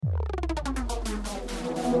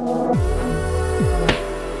Hello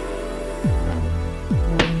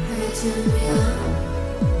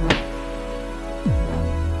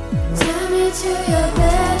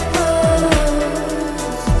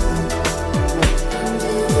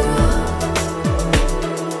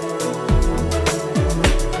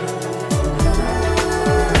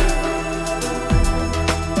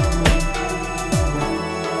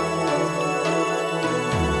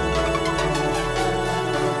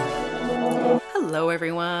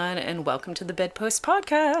everyone, and welcome to the Bedpost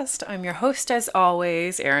Podcast. I'm your host as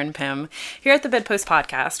always, Erin Pym. Here at the Bedpost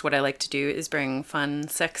Podcast, what I like to do is bring fun,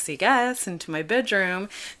 sexy guests into my bedroom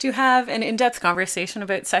to have an in-depth conversation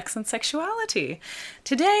about sex and sexuality.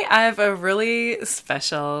 Today I have a really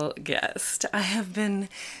special guest. I have been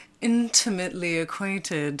intimately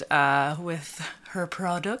acquainted with her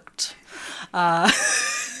product.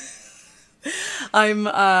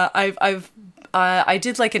 I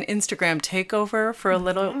did like an Instagram takeover for a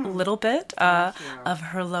little bit of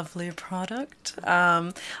her lovely product.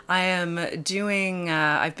 I am doing.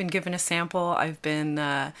 I've been given a sample.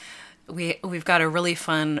 We've got a really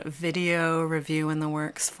fun video review in the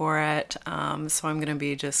works for it. So I'm gonna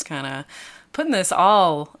be just kind of putting this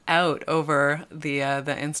all out over the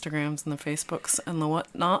Instagrams and the Facebooks and the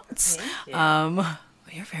whatnots. Thank you.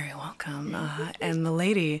 You're very welcome. And the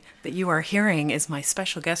lady that you are hearing is my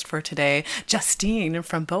special guest for today, Justine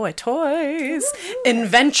from BOA Toys,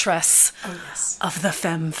 inventress of the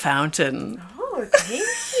Femme Fountain. Oh, thank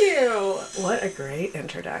you. What a great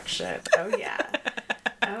introduction. Oh, yeah.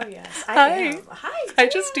 Oh, yes. I am. Hi. Hi,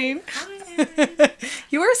 Justine. Hi.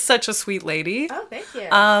 You are such a sweet lady. Oh, thank you.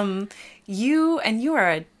 You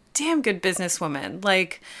are a damn good businesswoman.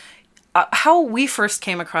 Like, how we first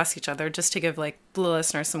came across each other, just to give like the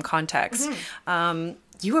listeners some context.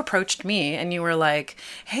 You approached me and you were like,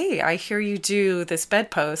 "Hey, I hear you do this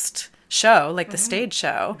bedpost show, like the stage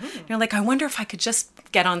show." And you're like, "I wonder if I could just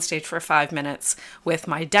get on stage for 5 minutes with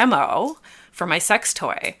my demo for my sex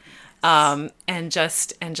toy." And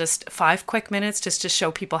just 5 quick minutes just to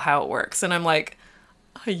show people how it works. And I'm like,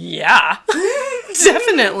 yeah,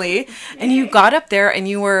 definitely. And you got up there and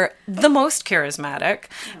you were the most charismatic.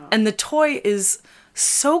 And the toy is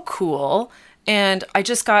so cool. And I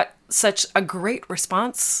just got such a great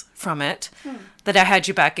response from it that I had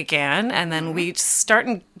you back again. And then we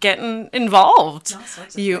started getting involved,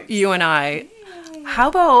 you and I. How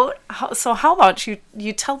about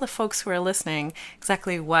you tell the folks who are listening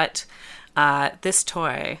exactly what this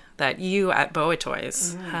toy that you at BOA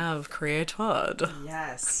Toys have created.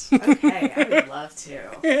 Yes. Okay, I would love to.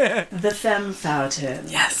 Yeah. The Femme Fountain.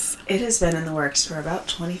 Yes. It has been in the works for about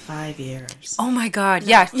 25 years. Oh my God.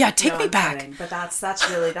 Yeah. Take me back. Kidding. But that's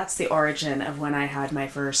the origin of when I had my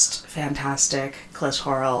first fantastic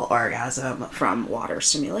clitoral orgasm from water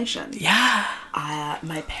stimulation. Yeah.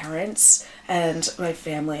 My parents and my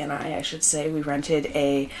family and I should say, we rented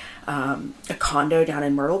a condo down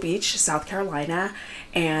in Myrtle Beach, South Carolina,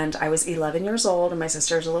 and I was 11 years old, and my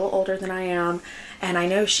sister's a little older than I am, and I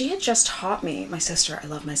know she had just taught me, my sister, I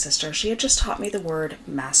love my sister, she had just taught me the word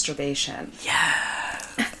masturbation. Yeah.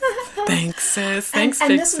 Thanks, sis. Thanks,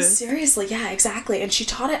 and this was seriously, yeah, exactly, and she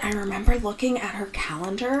taught it. I remember looking at her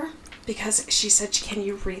calendar, because she said, "Can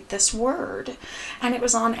you read this word?" And it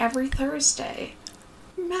was on every Thursday.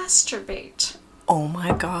 Masturbate. Oh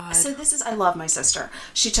my God. So I love my sister.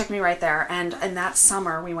 She took me right there. And that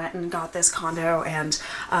summer we went and got this condo, and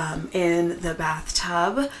in the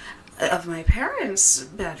bathtub of my parents'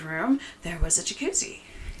 bedroom, there was a jacuzzi.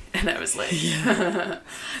 And I was like,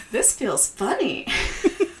 this feels funny.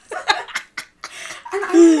 And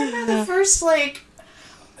I remember the first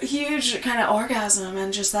huge kind of orgasm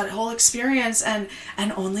and just that whole experience and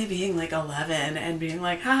only being 11 and being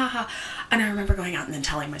like, ha ha ha. And I remember going out and then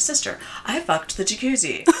telling my sister, I fucked the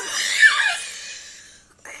jacuzzi.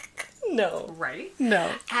 No. Right? No.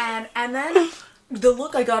 And then the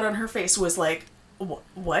look I got on her face was like,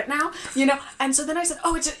 what now? And so then I said,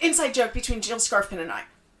 oh, it's an inside joke between Jill Scarfpin and I.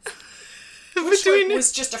 Which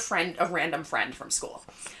was just a random friend from school.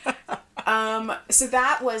 So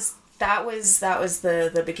that was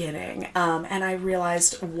the beginning. And I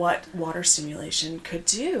realized what water stimulation could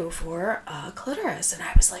do for a clitoris. And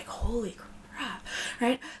I was like, holy crap.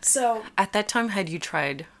 Right? So at that time, had you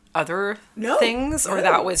tried other things? Or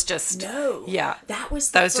that was just... No. Yeah. That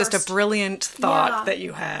was just a brilliant thought that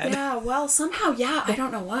you had. Yeah, well, somehow, I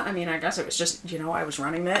don't know what. I mean, I guess it was just, I was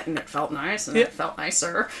running it and it felt nice and it felt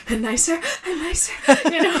nicer and nicer and nicer,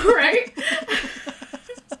 right?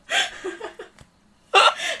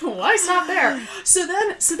 why stop there? So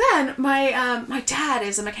then my dad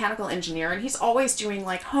is a mechanical engineer, and he's always doing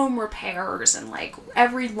like home repairs, and like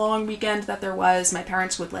every long weekend that there was, my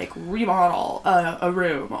parents would like remodel a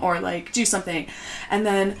room or like do something. And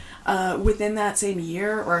then within that same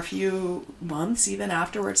year or a few months even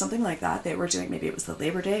afterwards, something like that, they were doing, maybe it was the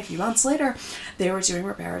Labor Day, a few months later, they were doing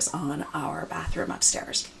repairs on our bathroom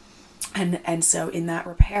upstairs. And so in that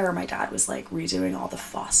repair, my dad was like redoing all the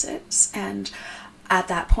faucets. And at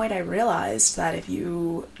that point, I realized that if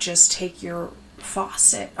you just take your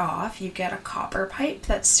faucet off, you get a copper pipe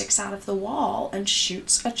that sticks out of the wall and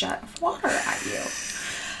shoots a jet of water at you.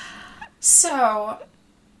 So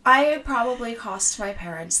I probably cost my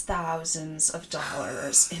parents thousands of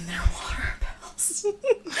dollars in their water bills.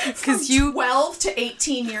 Because you 12 to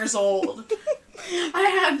 18 years old. I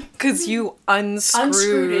had... Because you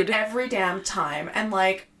unscrewed it every damn time. And,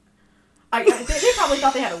 like, they probably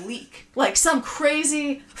thought they had a leak. Like, some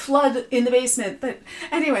crazy flood in the basement. But,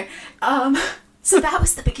 anyway, so that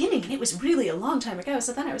was the beginning. And it was really a long time ago.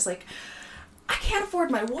 So then I was like, I can't afford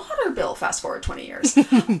my water bill, fast forward 20 years.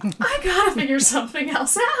 I gotta figure something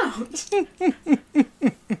else out.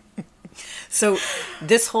 So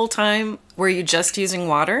this whole time, were you just using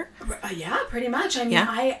water? Yeah, pretty much. I mean,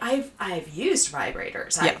 yeah. I've used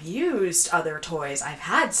vibrators. Yeah. I've used other toys. I've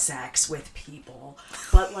had sex with people.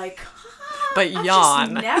 But like, I've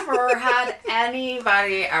just never had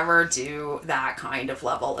anybody ever do that kind of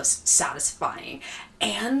level of satisfying.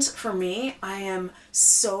 And for me, I am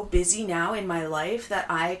so busy now in my life that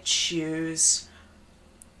I choose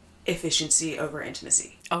efficiency over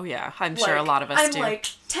intimacy. Oh yeah, I'm sure a lot of us do. I'm like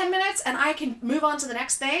 10 minutes and I can move on to the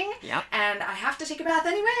next thing. Yep. And I have to take a bath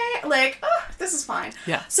anyway. Like, oh, this is fine.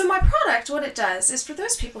 Yeah. So my product, what it does is, for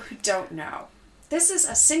those people who don't know, this is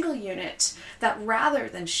a single unit that, rather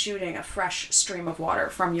than shooting a fresh stream of water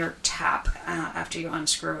from your tap after you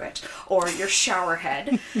unscrew it, or your shower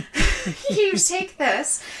head, you take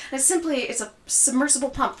this, and it's a submersible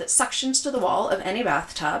pump that suctions to the wall of any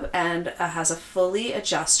bathtub and has a fully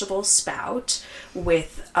adjustable spout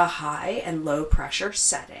with a high and low pressure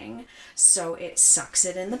setting. So it sucks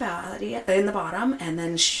it in the bottom and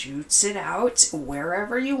then shoots it out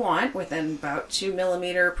wherever you want within about 2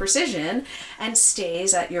 millimeter precision, and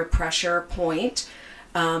stays at your pressure point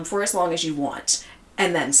for as long as you want,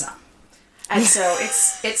 and then some. And so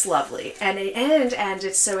it's lovely, and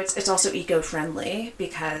it's also eco-friendly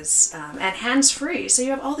because and hands-free. So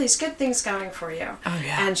you have all these good things going for you. Oh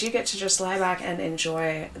yeah. And you get to just lie back and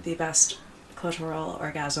enjoy the best clitoral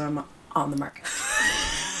orgasm on the market.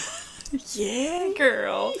 Yeah,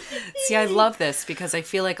 girl. See, I love this because I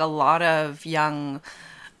feel like a lot of young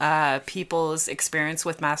people's experience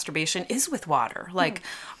with masturbation is with water. Like,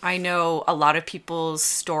 I know a lot of people's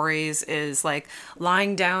stories is like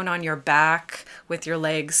lying down on your back with your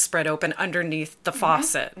legs spread open underneath the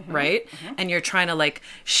faucet, right? And you're trying to like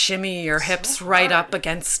shimmy your hips right up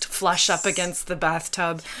against, flush up against the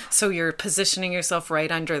bathtub. So you're positioning yourself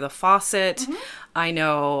right under the faucet. I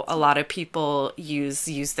know a lot of people use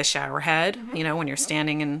the shower head, you know, when you're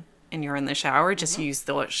standing and you're in the shower, just use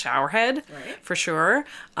the shower head for sure.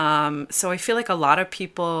 So I feel like a lot of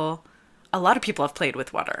people have played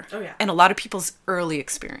with water. Oh, yeah. And a lot of people's early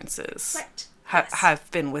experiences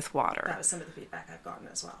have been with water. That was some of the feedback I've gotten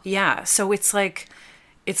as well. Yeah. So it's like,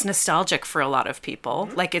 it's nostalgic for a lot of people.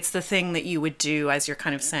 Like, it's the thing that you would do, as you're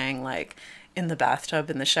kind of saying, like, in the bathtub,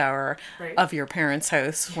 in the shower of your parents'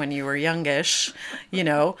 house when you were youngish, you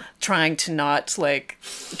know, trying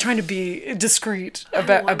to be discreet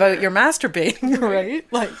about your masturbating, right?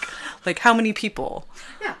 Like how many people?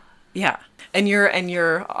 Yeah. Yeah. And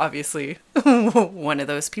you're obviously one of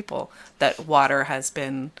those people that water has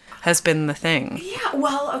been the thing. Yeah,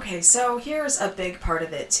 well, okay, so here's a big part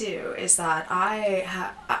of it too, is that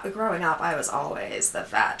growing up, I was always the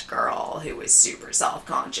fat girl who was super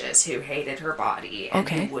self-conscious, who hated her body, and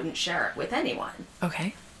who wouldn't share it with anyone.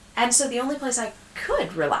 Okay. And so the only place I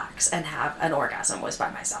could relax and have an orgasm was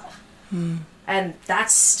by myself. And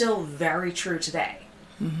that's still very true today.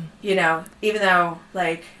 You know, even though,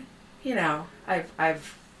 like, you know,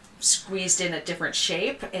 I've squeezed in a different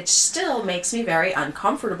shape, it still makes me very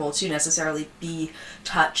uncomfortable to necessarily be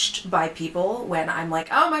touched by people when I'm like,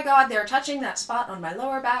 oh my god, they're touching that spot on my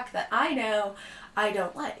lower back that I know I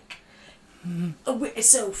don't like.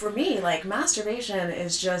 So for me, like, masturbation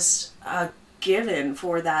is just a given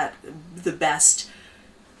for the best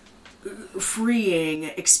freeing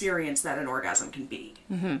experience that an orgasm can be.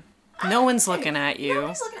 No one's looking at you. No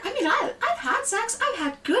one's looking. I mean, I've had sex. I've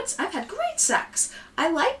had great sex. I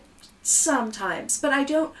like sometimes, but I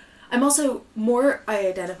I'm also I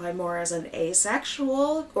identify more as an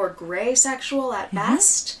asexual or gray sexual at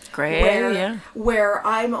best. Gray, where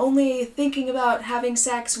I'm only thinking about having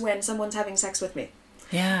sex when someone's having sex with me.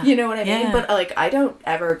 Yeah. You know what I mean? Yeah. But, like, I don't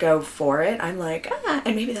ever go for it. I'm like,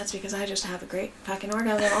 and maybe that's because I just have a great fucking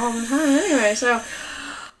orgasm all the time anyway, so...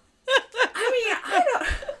 I mean,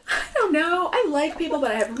 I don't know. I like people,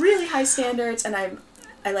 but I have really high standards, and I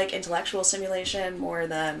like intellectual stimulation more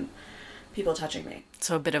than people touching me.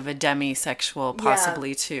 So a bit of a demisexual,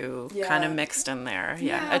 possibly too, kind of mixed in there.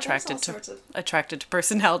 Yeah, attracted to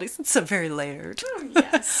personalities. It's a very layered. Oh,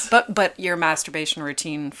 yes. But your masturbation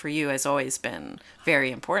routine for you has always been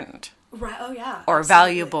very important. Right. Oh yeah. Or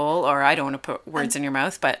absolutely. valuable, or I don't want to put words in your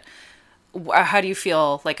mouth, but how do you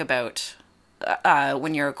feel like about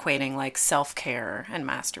when you're equating like self-care and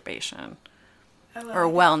masturbation, or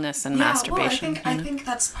wellness and masturbation? Well, I think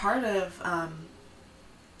that's part of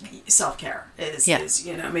self-care is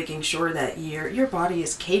making sure that your body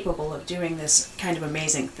is capable of doing this kind of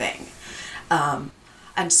amazing thing,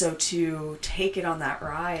 and so to take it on that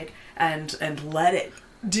ride and let it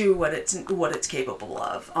do what it's capable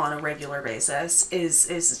of on a regular basis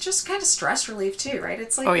is just kind of stress relief too, right?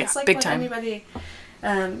 It's like it's like what anybody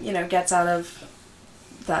gets out of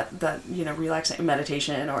that relaxing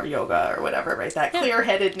meditation or yoga or whatever, right? That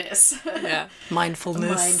clear-headedness. Yeah.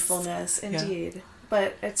 Mindfulness, indeed. Yeah.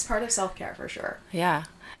 But it's part of self-care for sure. Yeah.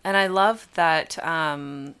 And I love that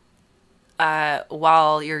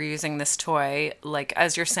while you're using this toy, like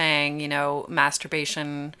as you're saying,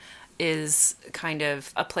 masturbation is kind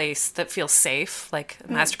of a place that feels safe. Like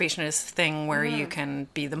masturbation is a thing where you can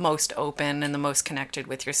be the most open and the most connected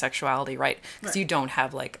with your sexuality, right? Because you don't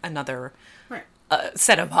have like another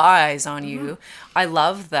set of eyes on you. I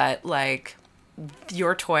love that, like,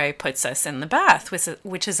 your toy puts us in the bath,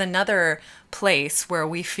 which is another place where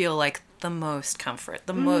we feel like the most comfort,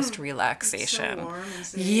 the most relaxation. It's so warm and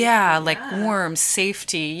safe. Yeah, like warm,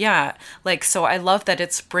 safety. Yeah. Like, so I love that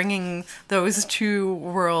it's bringing those two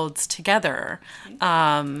worlds together.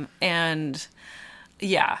 And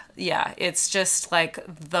yeah, it's just like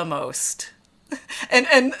the most.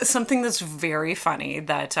 And something that's very funny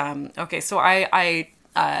that, so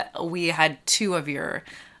we had 2 of your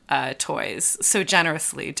toys so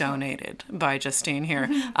generously donated by Justine here,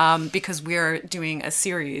 because we're doing a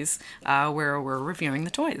series where we're reviewing the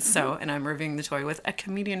toys. So, and I'm reviewing the toy with a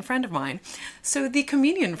comedian friend of mine. So the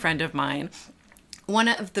comedian friend of mine, one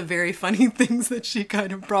of the very funny things that she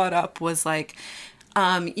kind of brought up was like,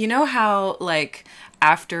 you know how like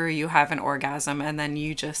after you have an orgasm and then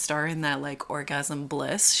you just are in that like orgasm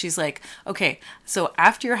bliss, she's like, okay, so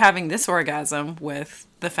after you're having this orgasm with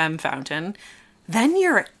the femme fountain, then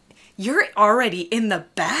you're already in the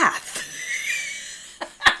bath.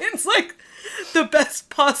 It's like the best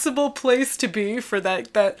possible place to be for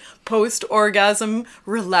that post-orgasm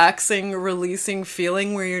relaxing, releasing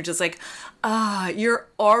feeling where you're just like, you're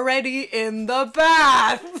already in the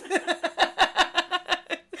bath.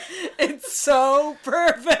 It's so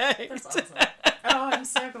perfect. That's awesome. Oh, I'm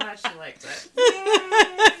so glad she liked it.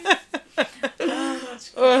 Yay! Oh, that's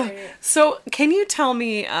great. So, can you tell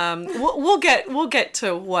me? We'll get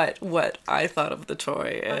to what I thought of the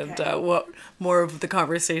toy and what more of the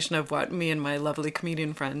conversation of what me and my lovely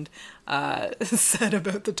comedian friend said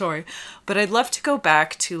about the toy. But I'd love to go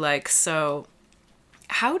back to like, so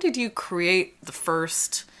how did you create the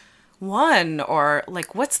first one, or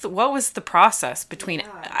like what was the process between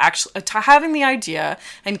actually having the idea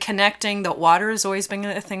and connecting that water has always been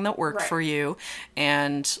a thing that worked for you,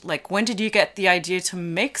 and like when did you get the idea to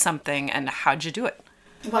make something and how'd you do it?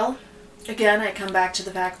 Well, again, I come back to the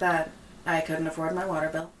fact that I couldn't afford my water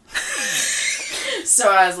bill.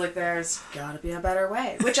 So I was like, there's gotta be a better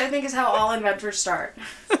way, which I think is how all inventors start.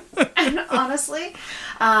 And honestly,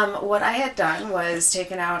 what I had done was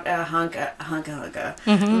taken out a hunk of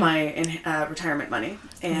my retirement money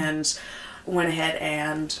and went ahead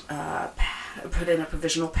and put in a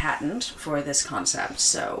provisional patent for this concept.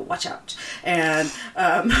 So watch out. And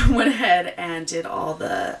went ahead and did all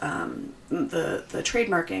the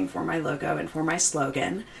trademarking for my logo and for my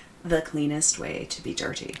slogan, "The cleanest way to be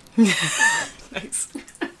dirty." Nice.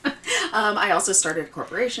 I also started a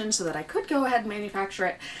corporation so that I could go ahead and manufacture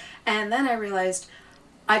it. And then I realized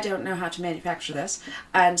I don't know how to manufacture this.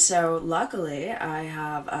 And so luckily I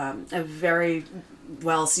have a very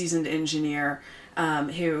well-seasoned engineer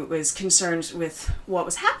who was concerned with what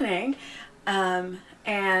was happening.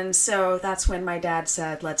 And so that's when my dad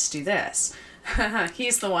said, let's do this.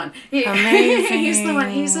 He's the one. Amazing. He's the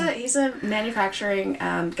one. He's a manufacturing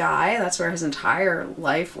guy. That's where his entire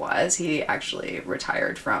life was. He actually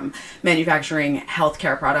retired from manufacturing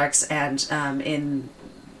healthcare products, and in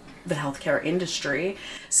the healthcare industry.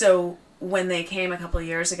 So when they came a couple of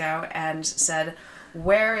years ago and said,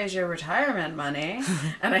 "Where is your retirement money?"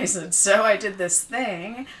 and I said, "So I did this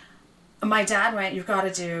thing." My dad went, "You've got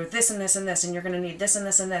to do this and this and this, and you're going to need this and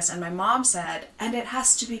this and this." And my mom said, "And it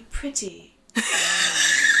has to be pretty."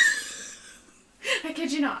 I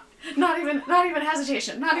kid you not. Not even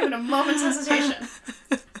hesitation. Not even a moment's hesitation.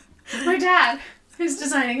 My dad, who's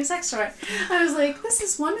designing a sex toy, I was like, this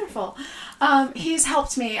is wonderful. He's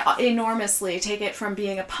helped me enormously take it from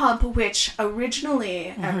being a pump, which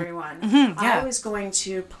originally, everyone, I was going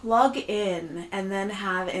to plug in and then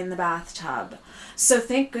have in the bathtub. So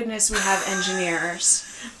thank goodness we have engineers,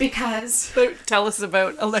 because... Tell us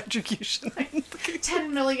about electrocution.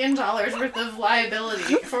 $10 million worth of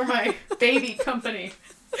liability for my baby company.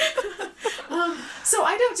 So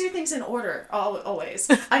I don't do things in order always.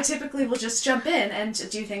 I typically will just jump in and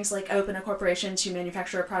do things like open a corporation to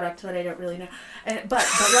manufacture a product that I don't really know. But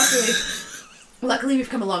luckily we've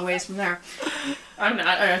come a long ways from there.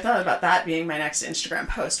 I thought about that being my next Instagram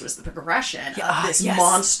post, was the progression of this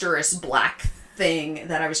monstrous black thing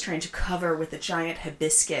that I was trying to cover with a giant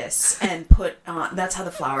hibiscus and put on. That's how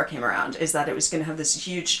the flower came around, is that it was going to have this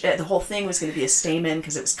huge, the whole thing was going to be a stamen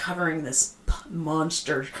because it was covering this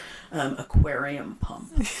monster aquarium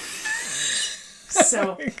pump.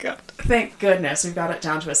 So thank goodness we got it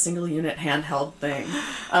down to a single unit handheld thing,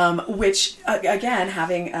 which again,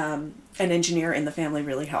 having an engineer in the family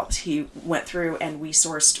really helped. He went through and we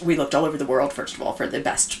looked all over the world, first of all, for the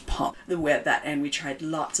best pump, and we tried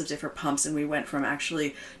lots of different pumps, and we went from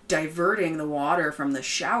actually diverting the water from the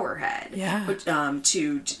shower head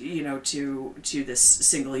to this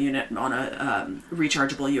single unit on a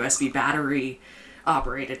rechargeable USB battery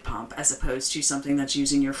operated pump, as opposed to something that's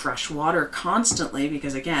using your fresh water constantly,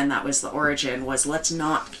 because again, that was the origin, was let's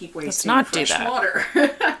not keep wasting fresh water.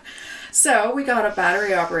 So we got a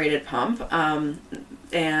battery operated pump,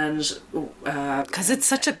 and because it's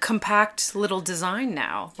such a compact little design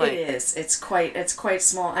now. It is. It's quite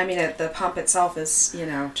small. I mean, the pump itself is,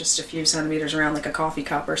 just a few centimeters around, like a coffee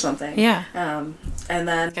cup or something. Yeah. And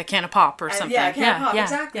then like a can of pop or something. Yeah, a can of pop,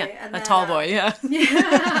 exactly. Yeah. And a tall boy, yeah.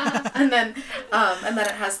 Yeah. and then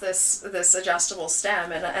it has this adjustable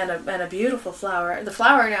stem and a beautiful flower. The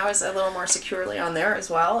flower now is a little more securely on there as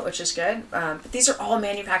well, which is good. But these are all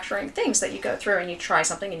manufacturing things that you go through, and you try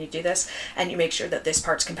something and you do this and you make sure that this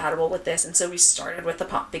part's compatible with this. And so we started with the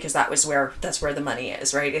pump because that's where the money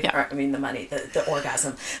is, right? Yeah. I mean, the money, the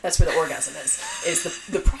orgasm. That's where the orgasm is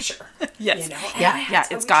the pressure. Yes. And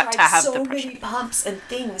it's got to have the pressure. So many pumps and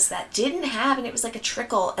things that didn't have, and it was like a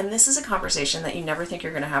trickle. And this is a conversation that you never think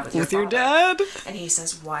you're going to have with your dad. And he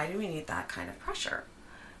says, "Why do we need that kind of pressure?"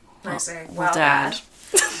 And I say, "Well, Dad,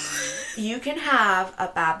 you can have a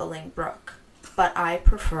babbling brook, but I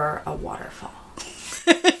prefer a waterfall."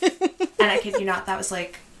 And I kid you not, that was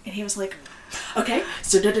like, and he was like, "Okay,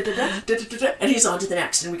 so da-da-da-da, and he's on to the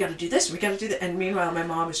next, and we got to do this, and we got to do that." And meanwhile, my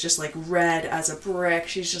mom is just like red as a brick.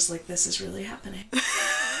 She's just like, "This is really happening."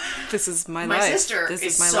 This is my life. My sister this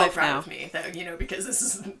is my so life proud now. of me, that, because this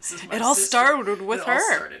is my It all sister. started with her. It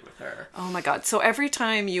all started with her. Oh my God. So every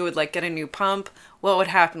time you would like get a new pump, what would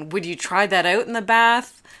happen? Would you try that out in the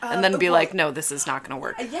bath and then be like, "No, this is not going to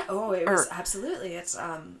work"? Yeah. Oh, it was absolutely. It's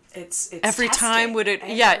every testing. time would it?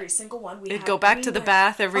 Every single one. It'd go back to the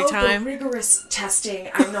bath every time. The rigorous testing.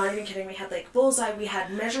 I'm not even kidding. We had like bullseye. We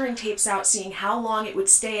had measuring tapes out, seeing how long it would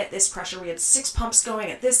stay at this pressure. We had 6 pumps going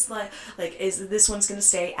at this is this one's going to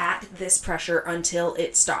stay at this pressure until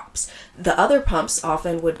it stops. The other pumps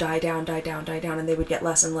often would die down, and they would get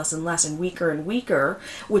less and less and less and weaker,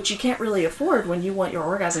 which you can't really afford when you want your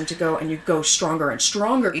orgasm to go and you go stronger and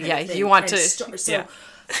stronger. Yeah, you want to.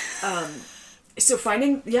 So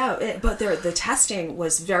finding, but the testing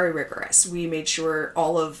was very rigorous. We made sure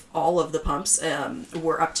all of the pumps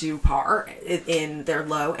were up to par in their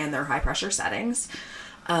low and their high pressure settings,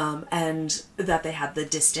 and that they had the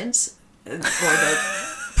distance or the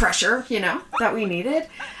pressure, that we needed.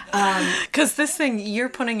 Because this thing, you're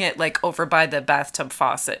putting it like over by the bathtub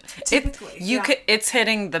faucet. Typically, it's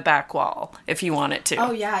hitting the back wall if you want it to.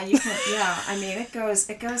 Oh yeah, you can. Yeah, I mean, it goes.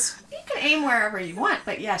 You can aim wherever you want,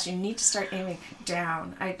 but yes, you need to start aiming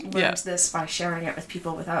down. I learned this by sharing it with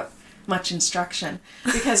people without much instruction,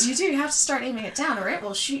 because you have to start aiming it down, or it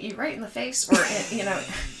will shoot you right in the face, or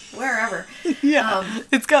wherever. Yeah,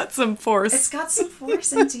 it's got some force. It's got some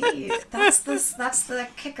force indeed. That's the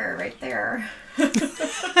kicker right there.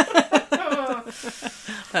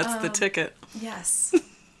 That's the ticket. Yes.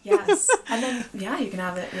 And then you can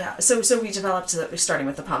have it. Yeah. So we developed starting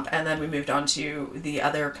with the pump, and then we moved on to the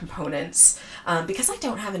other components, because I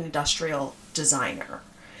don't have an industrial designer.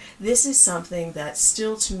 this is something that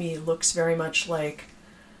still to me looks very much like,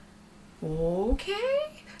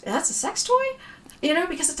 okay, that's a sex toy? You know,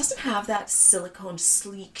 because it doesn't have that silicone,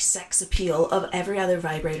 sleek sex appeal of every other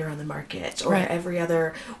vibrator on the market or every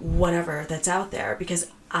other whatever that's out there.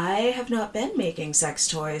 Because I have not been making sex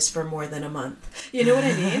toys for more than a month. You know what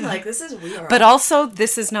I mean? Like, this is weird. But also,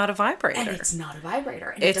 this is not a vibrator. And it's not a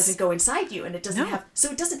vibrator. And it doesn't go inside you. And it doesn't have...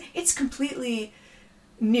 So it doesn't... It's completely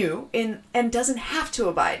new and doesn't have to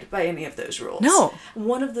abide by any of those rules. No.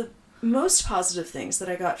 One of the most positive things that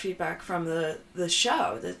I got feedback from the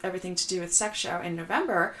show, everything to do with sex show in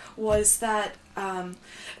November, was that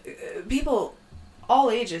people all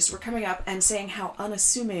ages were coming up and saying how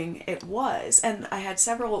unassuming it was. And I had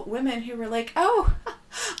several women who were like, oh,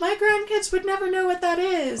 my grandkids would never know what that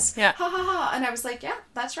is. Yeah. Ha ha ha. And I was like, yeah,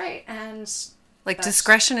 that's right. And like,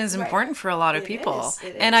 discretion is important for a lot of people.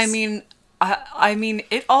 It is. And I mean,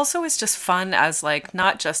 it also is just fun as, like,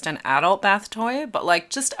 not just an adult bath toy, but, like,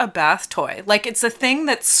 just a bath toy. Like, it's a thing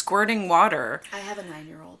that's squirting water. I have a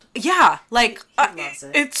 9-year-old. Yeah, like, he loves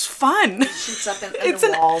it. It's fun. He shoots up in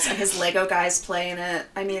the walls, and his Lego guys play in it.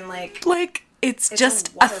 I mean, like... Like, it's just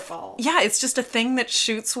a waterfall. It's just a thing that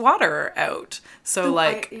shoots water out. So,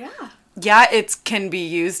 Yeah, it can be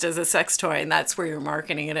used as a sex toy, and that's where you're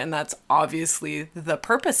marketing it, and that's obviously the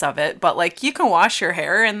purpose of it. But, like, you can wash your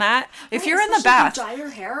hair in that. If you're in the bath, if you dye your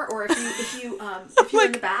hair, or if you're like,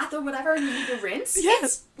 in the bath or whatever, and you need to rinse.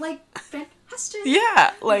 It's like fantastic.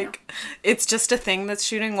 Yeah, like, it's just a thing that's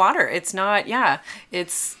shooting water. It's not. Yeah,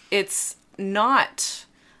 it's not.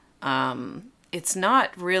 It's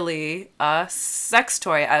not really a sex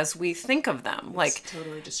toy as we think of them. Like, it's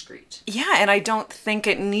totally discreet. Yeah, and I don't think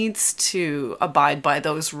it needs to abide by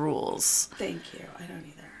those rules. Thank you. I don't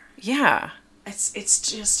either. Yeah.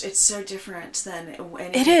 It's so different than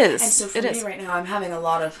it is. And so for me right now, I'm having a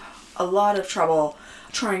lot of trouble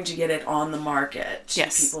trying to get it on the market to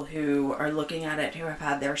people who are looking at it, who have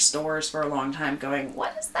had their stores for a long time, going,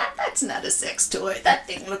 what is that? That's not a sex toy. That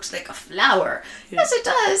thing looks like a flower. Yes, it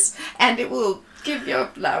does. And it will give your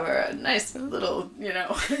flower a nice little,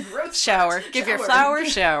 growth shower. Give your flower a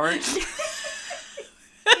shower.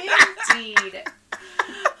 Indeed.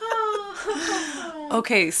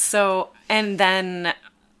 Okay, so, and then...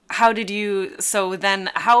 how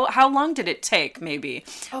long did it take maybe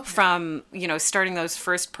from, starting those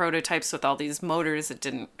first prototypes with all these motors that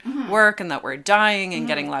didn't work and that were dying and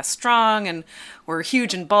getting less strong and were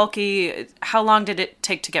huge and bulky? How long did it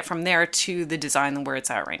take to get from there to the design where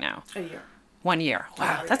it's at right now? A year. 1 year.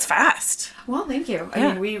 Wow, that's fast. Well, thank you. Yeah.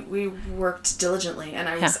 I mean, we worked diligently, and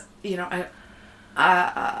I was,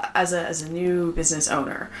 as a new business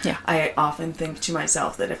owner, I often think to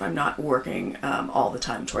myself that if I'm not working all the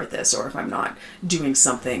time toward this, or if I'm not doing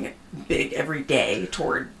something big every day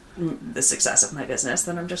toward the success of my business,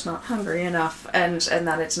 then I'm just not hungry enough, and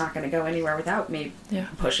that it's not going to go anywhere without me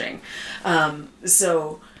pushing.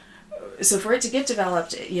 So for it to get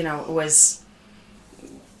developed,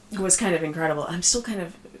 was kind of incredible. I'm still kind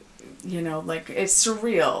of, it's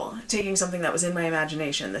surreal taking something that was in my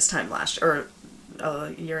imagination this time or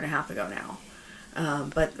a year and a half ago now.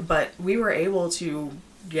 But we were able to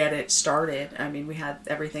get it started. I mean, we had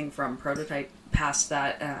everything from prototype past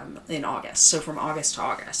that in August. So from August to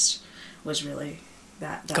August was really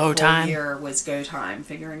that go whole time. Year was go time,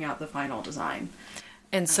 figuring out the final design.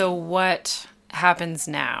 And so what happens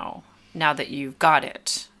now that you've got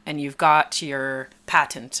it and you've got your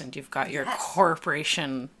patent and you've got your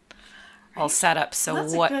corporation all set up? So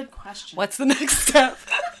that's a good question. What's the next step?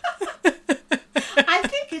 I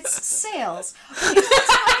think it's sales.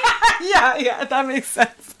 Yeah, that makes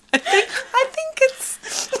sense. I think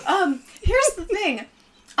it's... Here's the thing.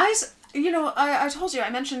 I told you, I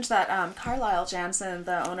mentioned that Carlisle Jansen,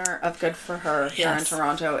 the owner of Good For Her here in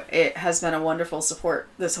Toronto, it has been a wonderful support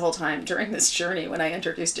this whole time during this journey. When I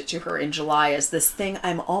introduced it to her in July as this thing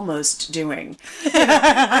I'm almost doing.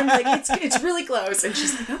 I'm like, it's really close. And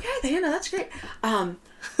she's like, okay, Diana, that's great. And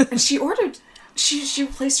she ordered... She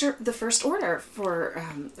placed the first order for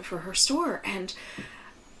her store, and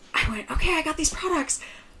I went, okay, I got these products.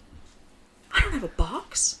 I don't have a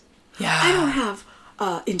box. Yeah. I don't have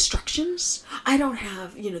instructions. I don't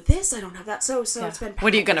have this. I don't have that. So it's been packaging.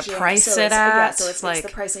 What are you going to price it at? Yeah, so it's the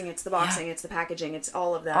pricing, it's the boxing, it's the packaging, it's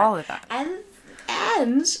all of that. All of that.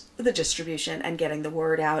 And the distribution and getting the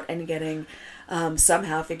word out and getting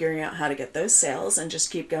somehow figuring out how to get those sales and just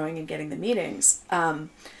keep going and getting the meetings.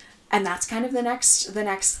 And that's kind of the next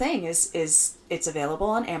thing is it's available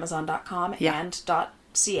on Amazon.com and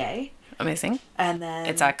 .ca. Amazing. And then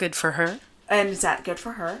it's at Good For Her. And it's at Good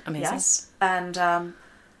For Her. Amazing. Yes. And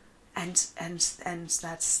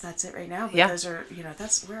that's it right now. But Yeah. those are,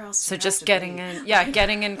 that's where else. So do you just have to getting be?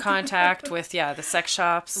 getting in contact with the sex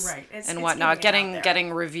shops Right. It's and whatnot, getting out there.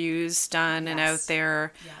 getting reviews done and out Yes.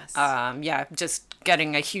 there. Yes. Just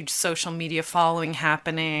getting a huge social media following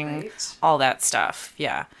happening, Right. all that stuff.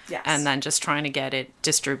 Yeah. Yes. And then just trying to get it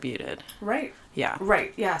distributed. Right. Yeah.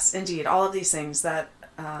 Right. Yes, indeed. All of these things that.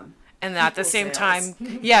 And at the equal same sales. time,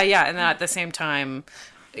 and then at the same time,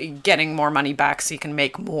 getting more money back so you can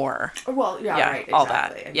make more. Well, Yeah, right, all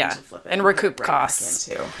exactly. that, And yeah. you just flip it And put it recoup right costs.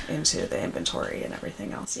 back into the inventory and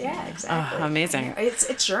everything else. Yeah, exactly. Amazing. It's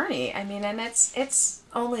a journey. I mean, and it's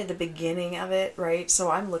only the beginning of it, right? So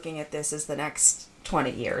I'm looking at this as the next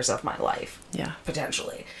 20 years of my life. Yeah.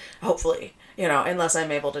 Potentially. Hopefully. Unless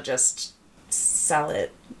I'm able to just sell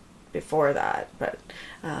it before that. But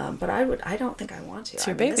I don't think I want to. It's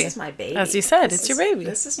your baby. This is my baby. As you said, This it's your is- baby.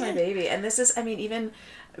 This is my baby. And this is, even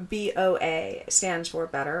BOA stands for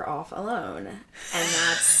Better Off Alone. And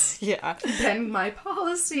that's Yeah. been my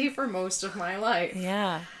policy for most of my life.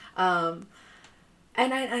 Yeah. And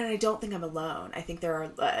I don't think I'm alone. I think there are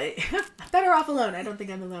better off alone. I don't think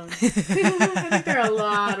I'm alone. I think there are a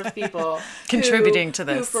lot of people Contributing to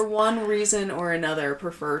this. who, for one reason or another,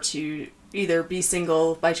 prefer to either be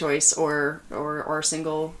single by choice or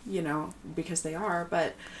single, because they are.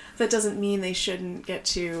 But that doesn't mean they shouldn't get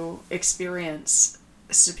to experience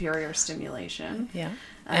superior stimulation. Yeah.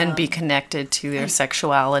 And be connected to their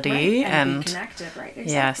sexuality Right, and and be connected, right?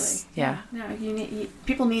 Exactly. Yes, yeah. No,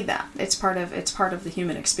 people need that. It's part of the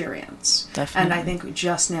human experience. Definitely. And I think we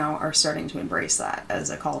just now are starting to embrace that as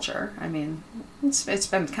a culture. I mean, it's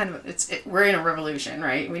been kind of we're in a revolution,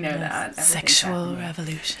 right? We know that. Everything's sexual happening.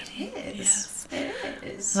 revolution. It is. Yes. It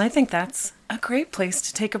is. And I think that's a great place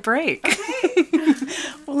to take a break.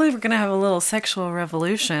 We're going to have a little sexual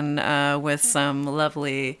revolution with some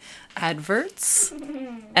lovely adverts.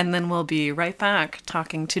 And then we'll be right back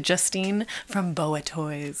talking to Justine from BOA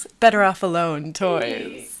Toys. Better Off Alone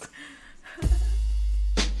Toys.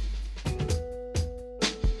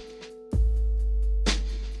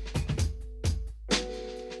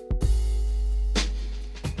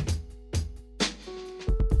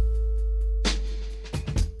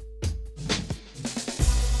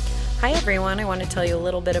 Hi everyone, I want to tell you a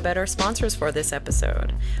little bit about our sponsors for this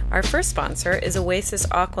episode. Our first sponsor is Oasis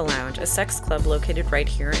Aqua Lounge, a sex club located right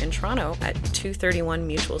here in Toronto at 231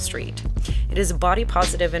 Mutual Street. It is a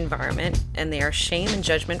body-positive environment, and they are shame and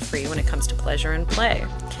judgment-free when it comes to pleasure and play.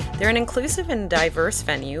 They're an inclusive and diverse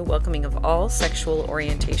venue, welcoming of all sexual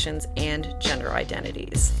orientations and gender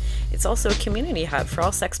identities. It's also a community hub for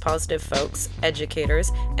all sex-positive folks, educators,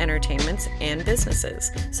 entertainments, and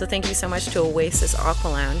businesses. So thank you so much to Oasis Aqua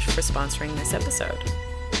Lounge for sponsoring this episode.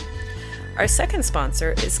 Our second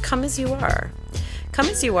sponsor is Come As You Are. Come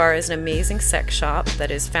As You Are is an amazing sex shop that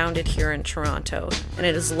is founded here in Toronto, and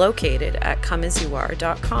it is located at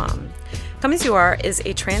comeasyouare.com. Come As You Are is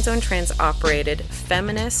a trans-owned, trans-operated,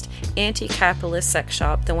 feminist, anti-capitalist sex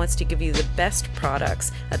shop that wants to give you the best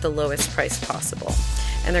products at the lowest price possible.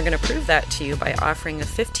 And they're going to prove that to you by offering a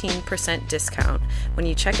 15% discount when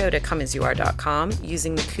you check out at comeasyouare.com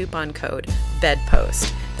using the coupon code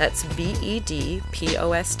BEDPOST. That's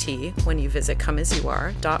BEDPOST when you visit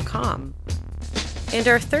comeasyouare.com. And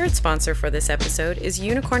our third sponsor for this episode is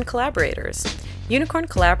Unicorn Collaborators. Unicorn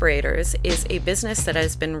Collaborators is a business that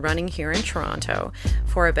has been running here in Toronto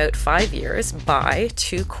for about 5 years by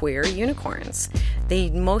two queer unicorns. They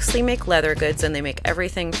mostly make leather goods, and they make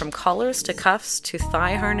everything from collars to cuffs to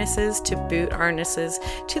thigh harnesses to boot harnesses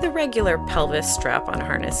to the regular pelvis strap-on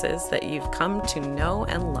harnesses that you've come to know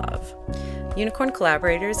and love. Unicorn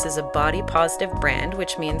Collaborators is a body-positive brand,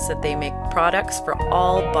 which means that they make products for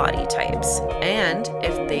all body types. And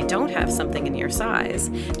if they don't have something in your size,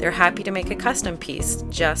 they're happy to make a custom piece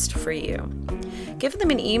just for you. Give them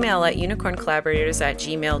an email at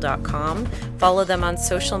unicorncollaborators@gmail.com, follow them on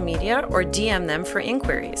social media, or DM them for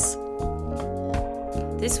inquiries.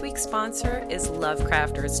 This week's sponsor is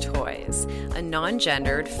Lovecrafters Toys, a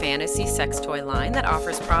non-gendered fantasy sex toy line that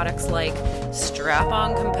offers products like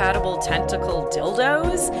strap-on compatible tentacle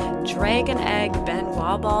dildos, dragon egg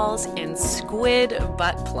Benoit balls, and squid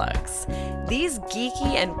butt plugs. These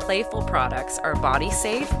geeky and playful products are body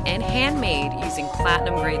safe and handmade using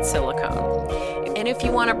platinum-grade silicone. And if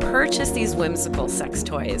you want to purchase these whimsical sex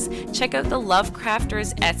toys, check out the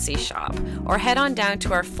Lovecrafters Etsy shop or head on down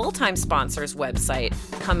to our full-time sponsor's website,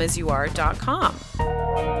 comeasyouare.com.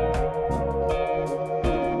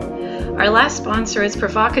 Our last sponsor is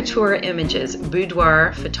Provocateur Images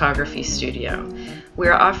Boudoir Photography Studio. We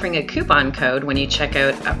are offering a coupon code when you check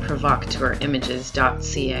out at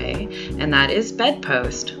provocateurs.ca, and that is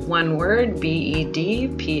bedpost, one word, BEDPOST,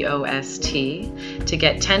 to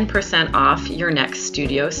get 10% off your next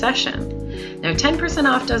studio session. Now, 10%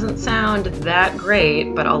 off doesn't sound that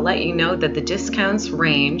great, but I'll let you know that the discounts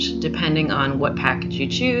range, depending on what package you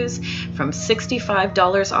choose, from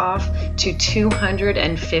 $65 off to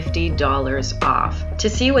 $250 off. To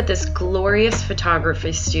see what this glorious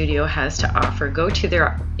photography studio has to offer, go to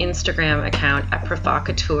their Instagram account at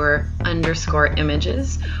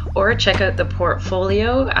provocateur_images or check out the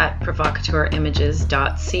portfolio at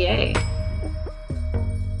provocatourimages.ca.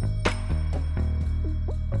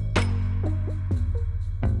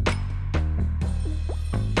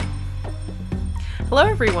 Hello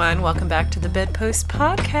everyone, welcome back to the Bedpost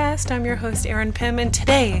Podcast. I'm your host Erin Pym, and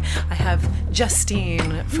today I have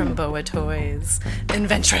Justine from BOA Toys,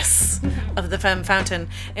 inventress of the Femme Fountain,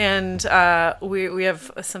 and we have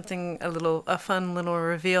a fun little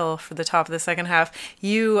reveal for the top of the second half.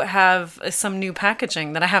 You have some new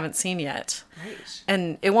packaging that I haven't seen yet, right?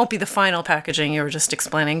 And it won't be the final packaging you were just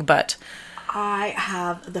explaining, but I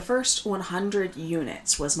have the first 100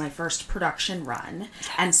 units was my first production run,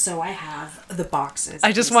 and so I have the boxes.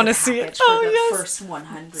 I just want to see it. First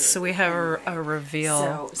 100. So we have a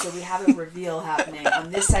reveal. So we have a reveal happening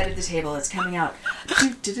on this side of the table. It's coming out.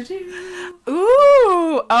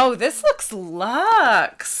 Ooh! Oh, this looks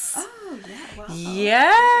luxe. Oh yeah. Well,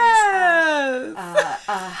 yes.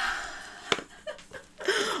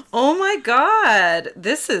 Oh my God!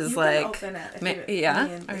 This is Can open it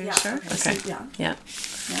yeah. Are you sure? Okay. Yeah.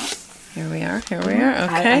 Here we are. Okay.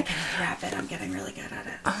 I can wrap it. I'm getting really good at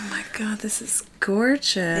it. Oh my God! This is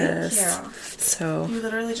gorgeous. Thank you. So you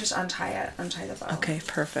literally just untie the bow. Okay.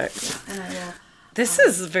 Perfect. Yeah, and I will. This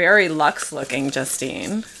is very luxe looking,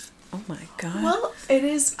 Justine. Oh my God. Well, it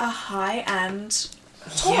is a high-end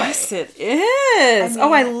toy. Yes, it is.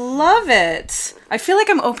 I love it. I feel like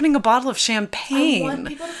I'm opening a bottle of champagne. I want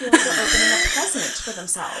people to feel like they're opening a present for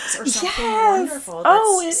themselves or something wonderful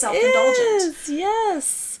that's self-indulgent.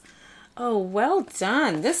 Yes. Oh, well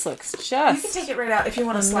done. This looks just You can take it right out if you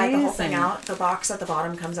want to slide the whole thing out. The box at the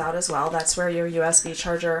bottom comes out as well. That's where your USB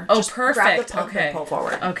charger. Oh, perfect. Grab the pump and pull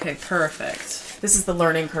forward. Okay, perfect. This is the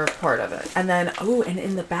learning curve part of it. And then, and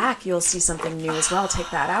in the back, you'll see something new as well. Take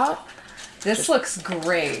that out. This looks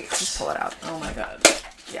great. Just pull it out. Oh my God.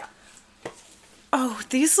 Yeah. Oh,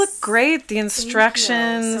 these look great. The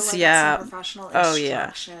instructions. So, yeah. Some professional Yeah.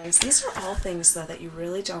 instructions. These are all things, though, that you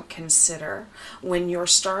really don't consider when you're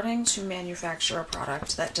starting to manufacture a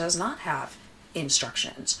product that does not have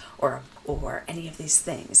instructions or any of these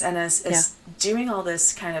things. And as doing all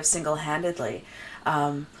this kind of single-handedly,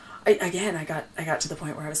 I got to the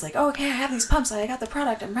point where I was like, oh, okay, I have these pumps. I got the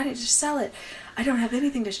product. I'm ready to sell it. I don't have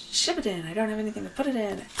anything to ship it in. I don't have anything to put it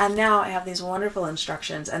in. And now I have these wonderful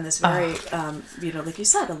instructions and this very, like you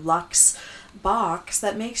said, a luxe box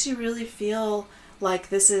that makes you really feel like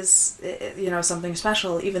this is, something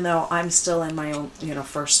special, even though I'm still in my own,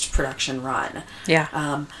 first production run.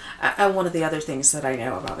 Yeah. One of the other things that I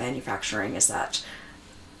know about manufacturing is that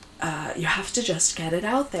you have to just get it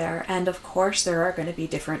out there. And of course, there are going to be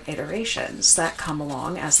different iterations that come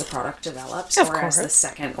along as the product develops as the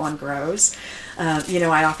second one grows.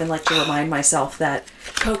 I often like to remind myself that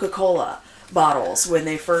Coca-Cola bottles, when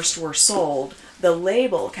they first were sold, the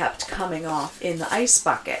label kept coming off in the ice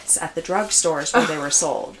buckets at the drugstores where they were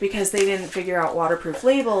sold because they didn't figure out waterproof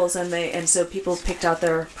labels, and so people picked out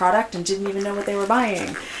their product and didn't even know what they were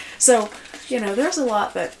buying. So, there's a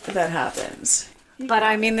lot that happens. But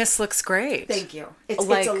I mean, this looks great. Thank you. It's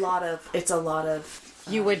a lot of.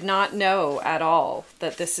 You would not know at all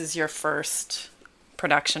that this is your first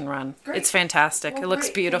production run. Great. It's fantastic. Well, it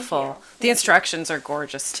looks beautiful. The instructions are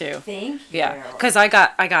gorgeous too. Thank you. Yeah, because I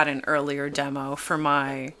got an earlier demo for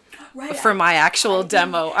my. Right, for my actual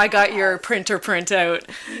demo, I got your printer printout.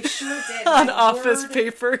 You sure did. On office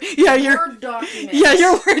paper. Yeah, your Word document. Yeah,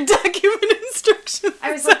 your Word document instructions.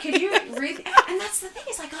 I was like, could you read? And that's the thing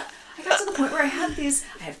is, I got to the point where I had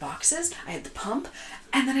boxes, I had the pump,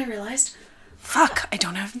 and then I realized, fuck, I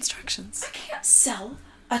don't have instructions. I can't sell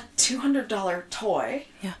a $200 toy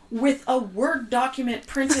with a Word document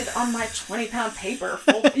printed on my 20-pound paper.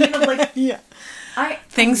 Yeah. I'm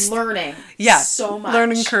learning so much.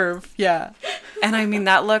 Learning curve, yeah. And I mean,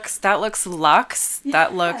 that looks luxe. Yes.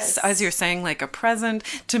 That looks, as you're saying, like a present.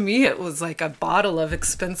 To me, it was like a bottle of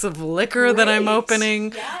expensive liquor that I'm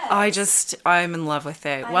opening. Yes. I'm in love with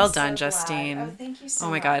it. Well done, Justine. Oh, thank you so much.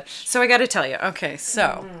 Oh my God. So I got to tell you. Okay,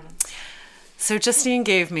 so So Justine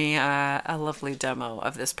gave me a lovely demo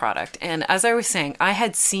of this product. And as I was saying, I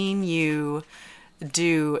had seen you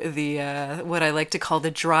do the what I like to call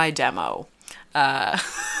the dry demo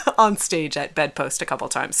on stage at Bedpost a couple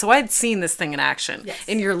times. So I'd seen this thing in action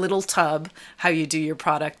in your little tub, how you do your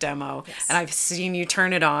product demo. Yes. And I've seen you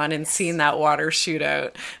turn it on and seen that water shoot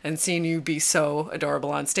out and seen you be so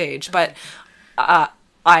adorable on stage. But I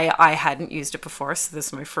hadn't used it before, so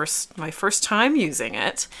this is my first time using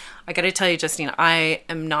it. I got to tell you, Justine, I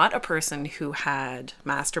am not a person who had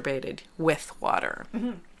masturbated with water.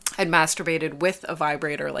 Mm-hmm. I'd masturbated with a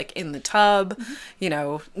vibrator, like in the tub, you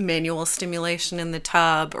know, manual stimulation in the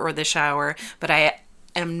tub or the shower. But I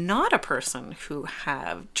am not a person who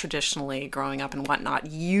have traditionally, growing up and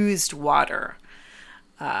whatnot, used water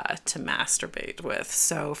to masturbate with.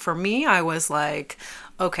 So for me, I was like,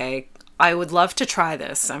 okay, I would love to try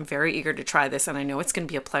this. I'm very eager to try this, and I know it's going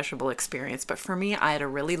to be a pleasurable experience. But for me, I had a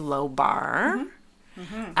really low bar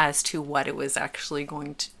as to what it was actually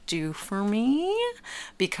going to do for me,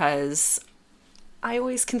 because I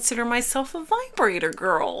always consider myself a vibrator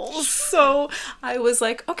girl. So I was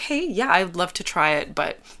like, okay, yeah, I'd love to try it,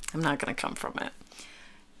 but I'm not going to come from it.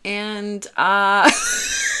 And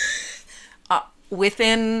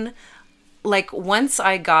within, like, once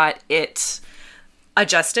I got it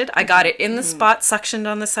adjusted, I got it in the spot, suctioned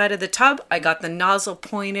on the side of the tub. I got the nozzle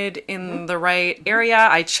pointed in the right area.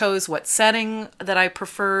 I chose what setting that I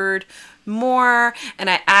preferred more, and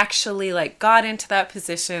I actually like got into that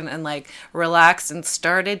position and like relaxed and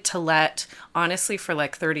started to let, honestly, for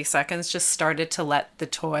like 30 seconds, just started to let the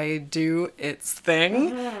toy do its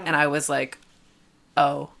thing. And I was like,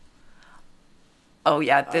 oh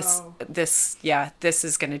yeah, this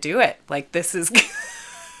is gonna do it. Like, this is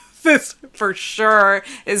this for sure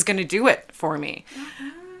is going to do it for me.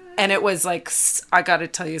 And it was like, I got to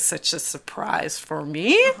tell you, such a surprise for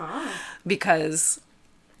me, because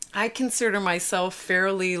I consider myself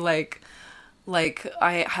fairly like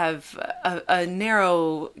I have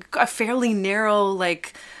a fairly narrow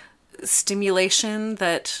like stimulation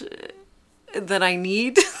that I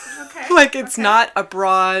need. Okay. Like, it's not a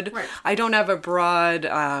broad, I don't have a broad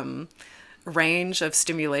range of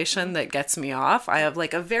stimulation that gets me off. I have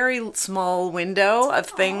like a very small window of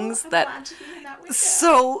things I'm glad to be in that window.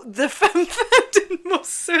 So the femme did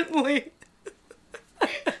most certainly.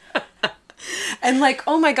 And like,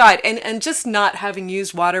 oh my God, and just not having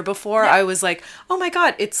used water before, I was like, oh my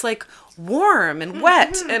God, it's like warm and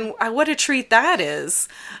wet, and what a treat that is.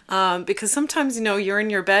 Because sometimes, you know, you're in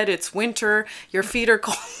your bed, it's winter, your feet are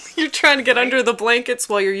cold, you're trying to get under the blankets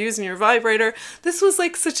while you're using your vibrator. This was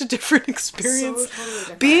like such a different experience. So totally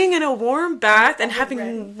different. Being in a warm bath and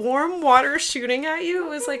having warm water shooting at you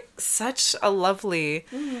was like such a lovely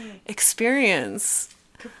experience.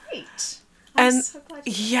 Great. And so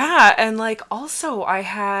yeah, and like also I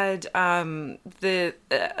had I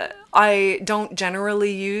don't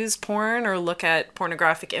generally use porn or look at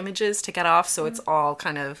pornographic images to get off, so it's all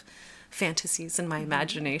kind of fantasies in my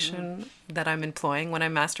imagination that I'm employing when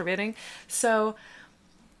I'm masturbating. So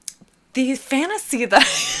the fantasy that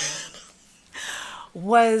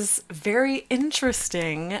was very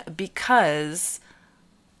interesting, because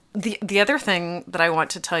the other thing that I want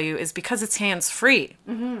to tell you is because it's hands-free.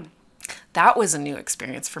 That was a new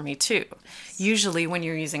experience for me too. Usually when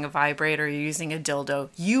you're using a vibrator, you're using a dildo,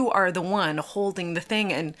 you are the one holding the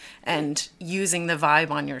thing and using the vibe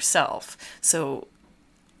on yourself. So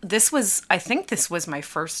I think this was my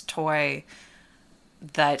first toy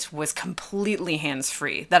that was completely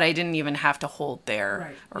hands-free, that I didn't even have to hold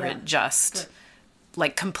there or adjust,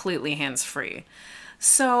 like completely hands-free.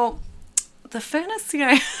 So the fantasy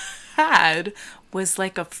I had was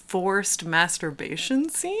like a forced masturbation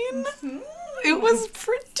scene. It was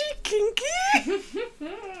pretty kinky.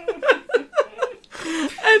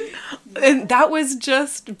 and that was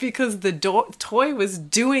just because the toy was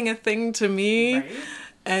doing a thing to me,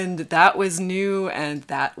 and that was new, and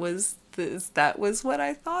that was what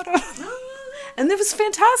I thought of. And it was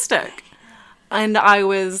fantastic. And I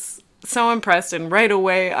was so impressed, and right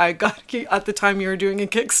away I got, at the time you were doing a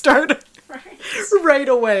Kickstarter, right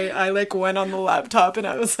away I like went on the laptop and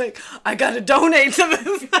I was like, I gotta donate to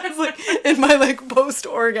this. I was like, in my like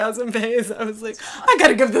post-orgasm phase, I was like, I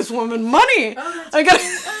gotta give this woman money.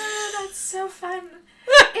 That's so fun.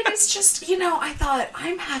 It is just, you know, I thought,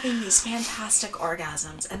 I'm having these fantastic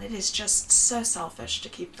orgasms, and it is just so selfish to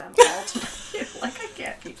keep them all to like, I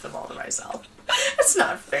can't keep them all to myself. It's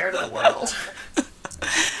not fair to the world.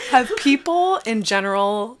 Have people in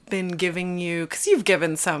general been giving you, because you've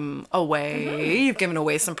given some away, you've given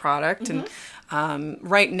away some product, and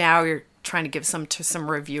right now you're trying to give some to some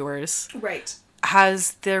reviewers. Right.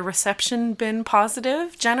 has the reception been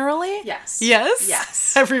positive generally? Yes. Yes?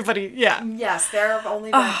 Yes. Everybody, yeah. Yes, there's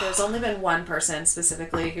only been one person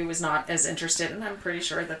specifically who was not as interested, and I'm pretty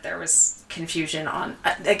sure that there was confusion on,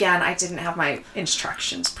 again, I didn't have my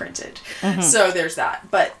instructions printed, so there's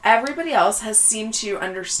that. But everybody else has seemed to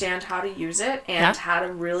understand how to use it and had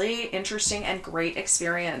a really interesting and great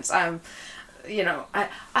experience. You know,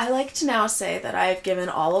 I like to now say that I've given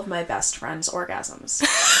all of my best friends orgasms.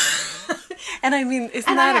 And I mean,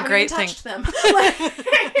 isn't that a great thing? Them. Like,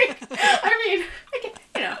 I mean,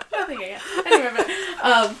 you know, nothing again. Anyway,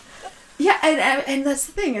 but yeah, and that's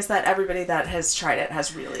the thing, is that everybody that has tried it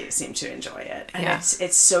has really seemed to enjoy it, and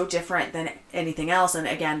it's so different than anything else. And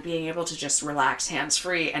again, being able to just relax, hands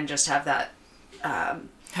free, and just have that.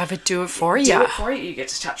 Have it do it for you. Do it for you. You get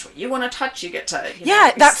to touch what you want to touch. You get to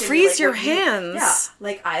that frees your hands. Yeah,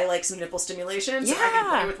 like I like some nipple stimulation, so I can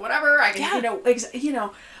play with whatever. I can,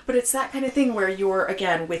 but it's that kind of thing where you're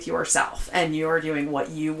again with yourself and you're doing what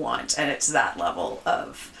you want, and it's that level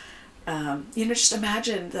of, just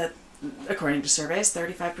imagine that. According to surveys,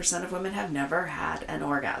 35% of women have never had an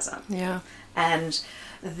orgasm. Yeah, and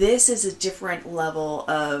this is a different level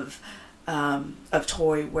of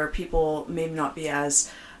toy where people may not be as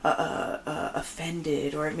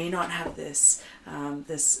offended, or it may not have this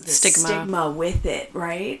stigma with it,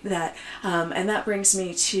 right? That and that brings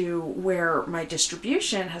me to where my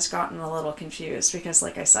distribution has gotten a little confused, because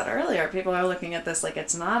like I said earlier, people are looking at this like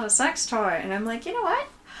it's not a sex toy, and I'm like, you know what?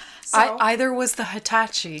 So, either was the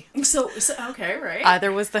Hitachi. So okay, right. Either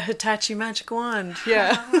was the Hitachi magic wand.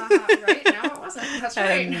 Yeah. Right, now it wasn't. That's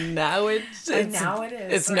right. And now it is.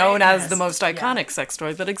 It's right? known as the most iconic sex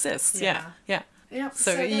toy that exists. Yeah. Yep.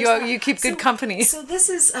 So you keep good company. So this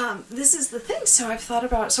is the thing. So I've thought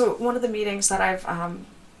about. So one of the meetings that I've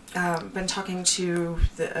been talking to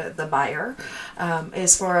the buyer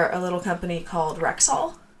is for a little company called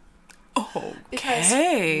Rexall. Okay. Because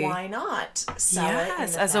why not sell it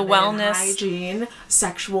in the as a wellness hygiene,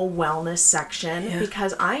 sexual wellness section? Yeah.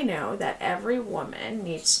 Because I know that every woman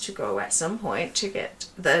needs to go at some point to get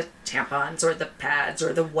the tampons or the pads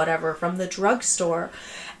or the whatever from the drugstore,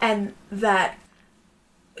 and that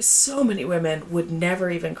so many women would never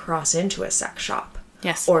even cross into a sex shop.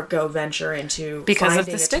 Yes. Or go venture into because of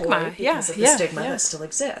the stigma. Because of the stigma that still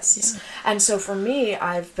exists. Yeah. And so for me,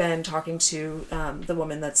 I've been talking to the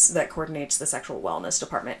woman that coordinates the sexual wellness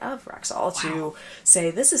department of Rexall to say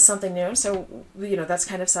this is something new. So that's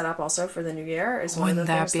kind of set up also for the new year. Is Wouldn't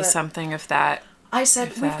that be something if that? I said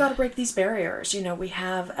we've got to break these barriers. We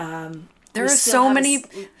have. There are so many,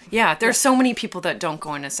 there's so many people that don't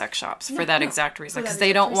go into sex shops for that exact reason, because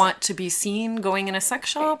they don't want to be seen going in a sex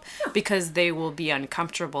shop, because they will be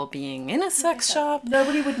uncomfortable being in a sex shop.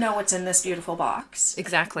 Nobody would know what's in this beautiful box.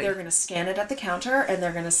 Exactly. They're going to scan it at the counter, and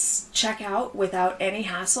they're going to check out without any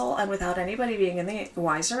hassle and without anybody being any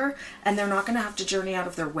wiser, and they're not going to have to journey out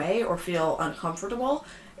of their way or feel uncomfortable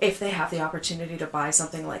if they have the opportunity to buy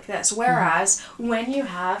something like this. Whereas when you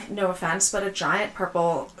have, no offense, but a giant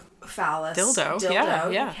purple phallus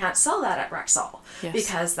dildo. You can't sell that at Rexall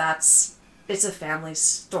because it's a family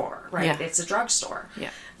store, right? Yeah. It's a drugstore.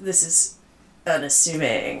 Yeah. This is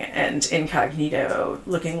unassuming and incognito,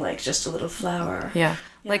 looking like just a little flower. Yeah.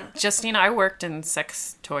 Like Justine, I worked in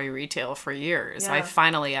sex toy retail for years. I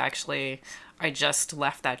finally I just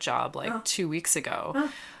left that job 2 weeks ago.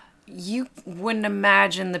 You wouldn't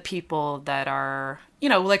imagine the people that are,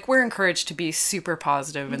 we're encouraged to be super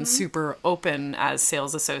positive and super open as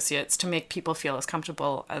sales associates to make people feel as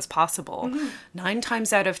comfortable as possible. 9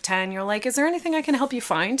 times out of 10, you're like, is there anything I can help you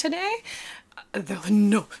find today? They're like,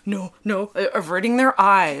 no, averting their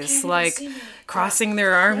eyes, crossing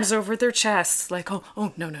their arms over their chests, like, oh,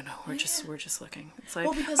 no, we're just looking. It's like,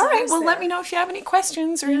 all right, well, let me know if you have any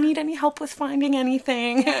questions or you need any help with finding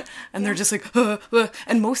anything. And they're just like,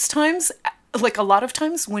 and most times, a lot of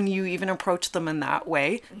times when you even approach them in that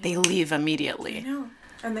way, they leave immediately. I know.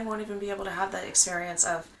 And they won't even be able to have that experience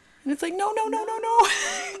of, and it's like, no, come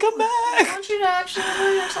back. I want you to actually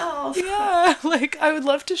know yourself. Yeah, I would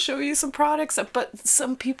love to show you some products, but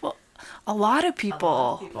a lot of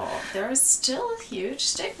people. There is still a huge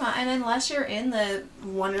stigma, and unless you're in the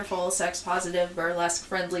wonderful sex-positive,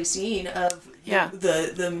 burlesque-friendly scene of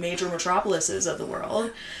the major metropolises of the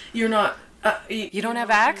world, you're not... you don't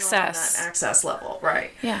have access. On that access level,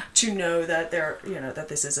 right? Yeah. To know that that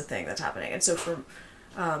this is a thing that's happening, and so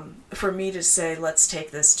for me to say, let's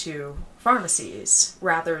take this to pharmacies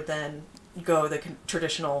rather than go the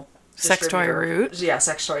traditional sex toy route. Yeah,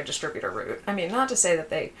 sex toy distributor route. I mean, not to say that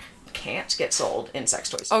they can't get sold in sex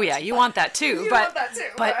toys. Oh yeah, you want that too. But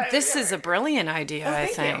this is a brilliant idea, I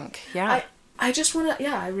think. Yeah. I just want to,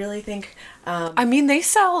 I really think... I mean, they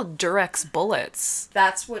sell Durex bullets.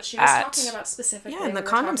 That's what she was talking about specifically. Yeah, in the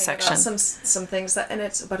condom section. Some things that,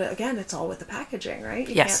 but again, it's all with the packaging, right?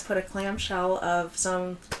 You Yes. can't put a clamshell of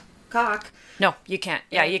some cock. No, you can't.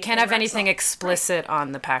 Yeah, you can't have anything explicit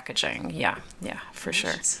on the packaging. Yeah, for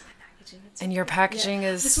sure. And your packaging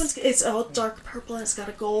is... This one's, it's all dark purple, and it's got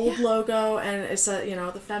a gold logo, and it's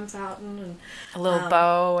the femme fountain, and... a little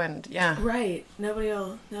bow, and Right. Nobody...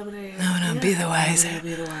 No, be the wiser. Nobody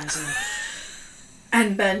will be the wiser.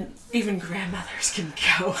 And then even grandmothers can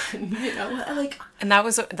go, and, And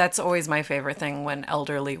that's always my favorite thing when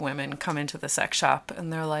elderly women come into the sex shop,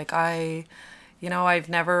 and they're like, I've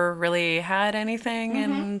never really had anything,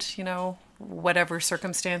 and, whatever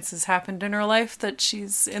circumstances happened in her life that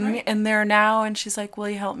she's in there now, and she's like, will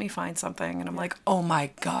you help me find something? And I'm like, oh my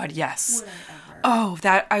God, yes. Would I ever? Oh,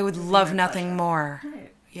 that I would love nothing more.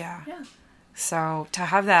 Right. Yeah. Yeah. So to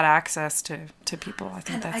have that access to people, I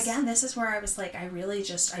think And that's... again, this is where I was like, I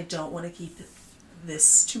don't want to keep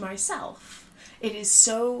this to myself. It is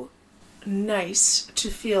so nice to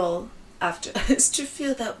feel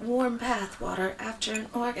that warm bath water after an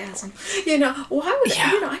orgasm. Why would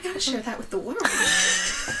I gotta share that with the world.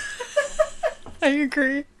 I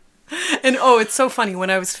agree. And it's so funny.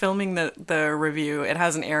 When I was filming the review, it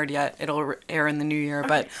hasn't aired yet. It'll air in the new year. Okay.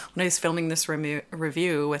 But when I was filming this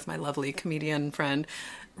review with my lovely comedian friend,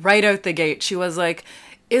 right out the gate, she was like,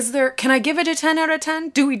 can I give it a 10 out of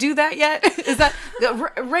 10? Do we do that yet? Is that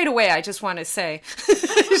right away? I just want to say,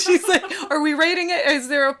 she's like, are we rating it? Is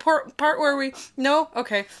there a part where we, no?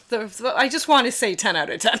 Okay. So I just want to say 10 out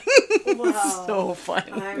of 10. Wow. So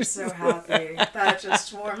funny. I'm so happy. That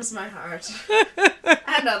just warms my heart.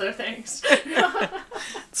 And other things.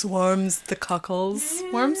 It warms the cockles.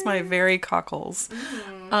 Warms my very cockles.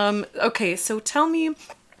 Okay. So tell me,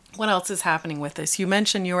 what else is happening with this? You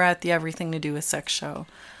mentioned you were at the Everything to Do with Sex show.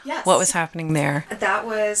 Yes. What was happening there? That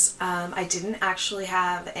was, I didn't actually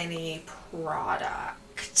have any product.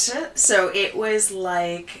 So it was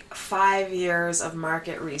like 5 years of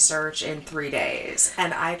market research in 3 days.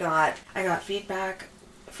 And I got feedback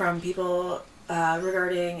from people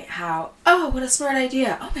regarding how, what a smart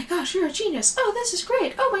idea. Oh my gosh, you're a genius. Oh, this is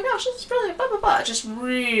great. Oh my gosh, this is brilliant. Blah, blah, blah. Just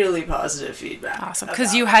really positive feedback. Awesome.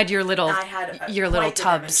 Because you had your little, little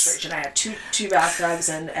tubs. I had two bathtubs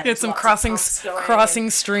and you had some crossing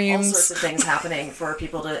streams. All sorts of things happening for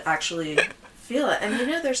people to actually feel it. And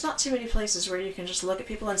there's not too many places where you can just look at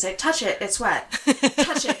people and say, touch it, it's wet.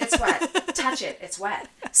 Touch it, it's wet. Touch it, it's wet.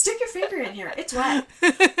 Stick your finger in here, it's wet.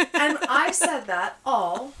 And I said that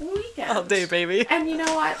all weekend. All day, baby. And you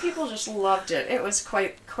know what? People just loved it. It was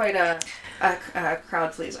quite a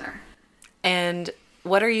crowd pleaser. And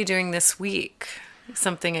what are you doing this week?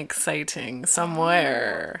 Something exciting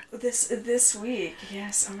somewhere. This week,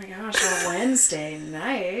 yes. Oh my gosh, on Wednesday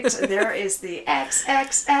night, there is the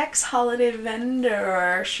XXX Holiday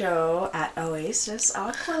Vendor Show at Oasis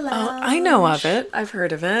Aqua Lounge. Oh, I know of it. I've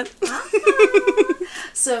heard of it.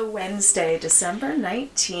 So Wednesday, December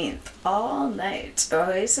 19th, all night,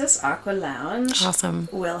 Oasis Aqua Lounge. Awesome.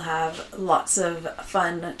 We'll have lots of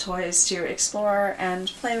fun toys to explore and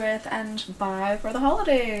play with and buy for the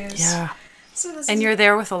holidays. Yeah. And you're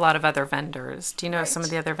there with a lot of other vendors. Do you know some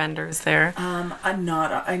of the other vendors there? I'm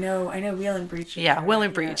not. I know Wheel and Breach. Yeah, Wheel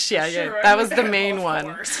and Breach. Yeah. That was the main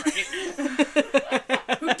one. Course,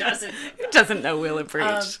 right? Who doesn't? Who doesn't know Wheel and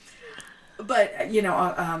Breach? But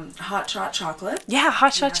Hot Shot Chocolate. Yeah,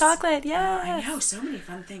 Hot Shot Chocolate. Yeah. I know so many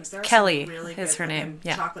fun things. There are Kelly some really is her name.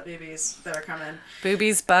 Yeah. Chocolate babies that are coming.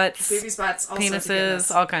 Boobies, butts, all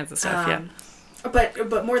penises, all kinds of stuff. Yeah.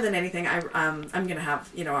 But more than anything, I'm gonna have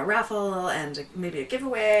a raffle and maybe a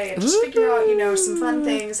giveaway and just figure out some fun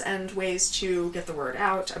things and ways to get the word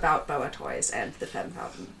out about BOA Toys and the Femme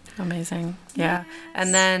Fountain. Amazing, yeah. Yes.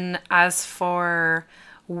 And then as for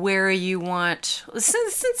where you want,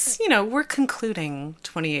 since we're concluding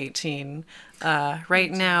 2018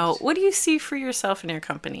 right now, what do you see for yourself and your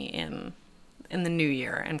company in the new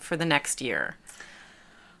year and for the next year?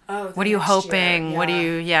 What are you hoping?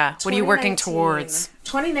 Year, yeah. What are you working towards?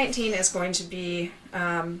 2019 is going to be,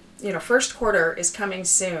 first quarter is coming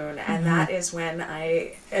soon, and that is when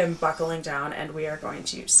I am buckling down, and we are going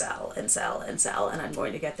to sell and sell and sell, and I'm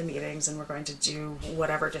going to get the meetings, and we're going to do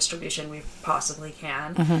whatever distribution we possibly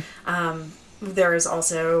can. There is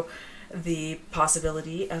also the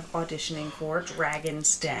possibility of auditioning for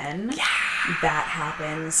Dragon's Den. Yeah. That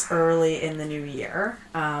happens early in the new year.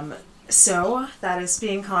 So that is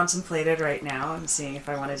being contemplated right now. I'm seeing if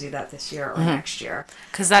I want to do that this year or next year.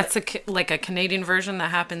 Because that's like a Canadian version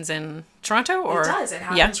that happens in Toronto? Or? It does. It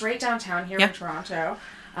happens right downtown here in Toronto.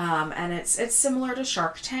 And it's similar to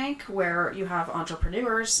Shark Tank, where you have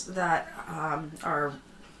entrepreneurs that are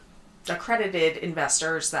accredited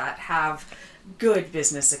investors that have good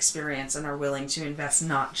business experience and are willing to invest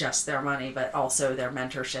not just their money, but also their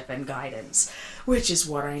mentorship and guidance, which is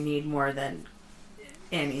what I need more than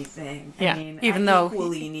anything. Yeah. I mean, even I though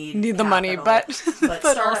equally need need the money, but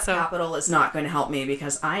startup also capital is not going to help me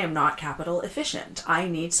because I am not capital efficient. I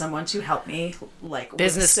need someone to help me, like,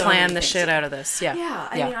 business plan the shit out of this. Yeah. Yeah.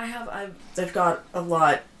 I mean, I've got a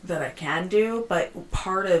lot that I can do, but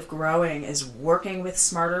part of growing is working with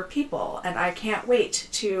smarter people, and I can't wait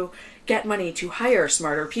to get money to hire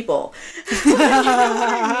smarter people. You know what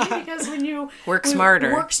I mean? Because when you work smarter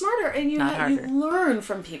and you learn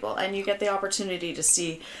from people, and you get the opportunity to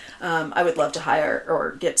see, I would love to hire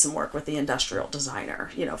or get some work with the industrial designer,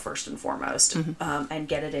 first and foremost, and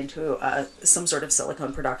get it into some sort of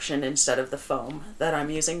silicone production instead of the foam that I'm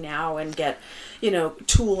using now, and get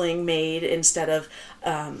tooling made instead of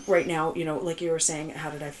right now, like you were saying, how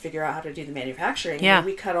did I figure out how to do the manufacturing? Yeah.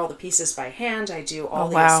 We cut all the pieces by hand. I do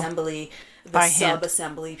all assembly, by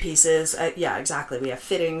sub-assembly pieces. Yeah, exactly. We have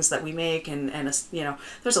fittings that we make, and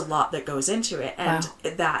there's a lot that goes into it, and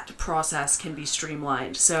that process can be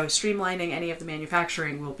streamlined. So streamlining any of the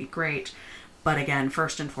manufacturing will be great. But again,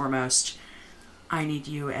 first and foremost, I need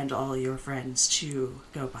you and all your friends to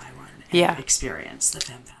go buy one and experience the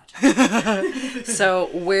femme fatale. So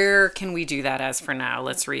where can we do that as for now?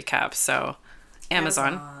 Let's recap. So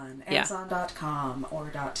Amazon.com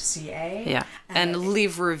or .ca. Yeah. And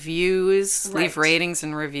leave reviews, leave ratings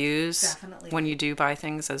and reviews. Definitely. When you do buy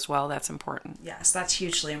things as well. That's important. Yes, that's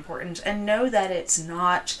hugely important. And know that it's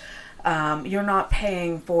not, you're not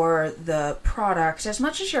paying for the product as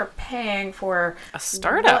much as you're paying for a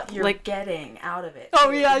startup. What you're getting out of it. Oh,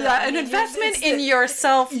 yeah. An investment in your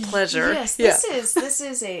self-pleasure. Yes, this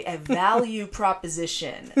is a value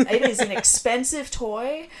proposition. It is an expensive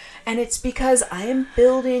toy, and it's because I am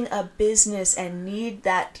building a business and need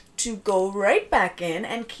that to go right back in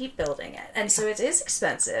and keep building it. And so it is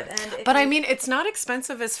expensive. But I mean, it's not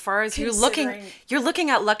expensive as far as you're looking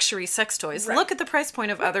at luxury sex toys. Right. Look at the price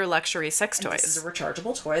point of other luxury sex toys. This is a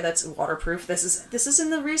rechargeable toy that's waterproof. This is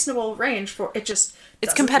in the reasonable range for it. Just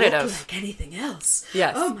it's competitive look like anything else.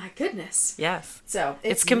 Yes. Oh my goodness. Yes. So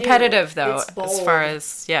it's competitive new. though, it's bold. as far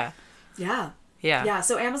as Yeah. Yeah.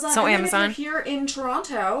 So Amazon. And if you're here in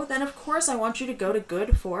Toronto, then of course I want you to go to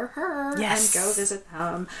Good for Her and go visit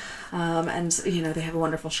them. And they have a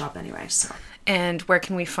wonderful shop anyway. So. And where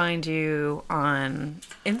can we find you on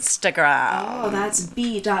Instagram? Oh, that's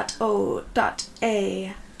b.o.a.toys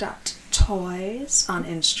on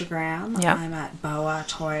Instagram. Yep. I'm at BOA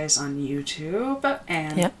Toys on YouTube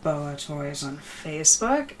and BOA Toys on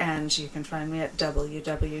Facebook. And you can find me at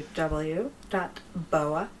www.boatoys.com.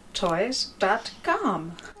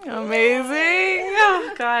 Amazing.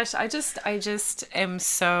 Oh gosh, I just am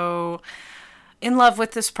so in love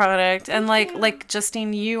with this product, and like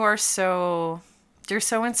Justine, you're so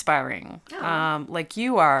inspiring. Like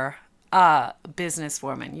you are a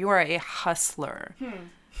businesswoman. You are a hustler.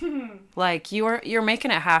 Like you're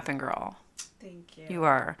making it happen, girl. Thank you. You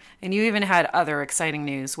are. And you even had other exciting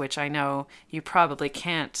news, which I know you probably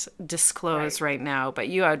can't disclose right now, but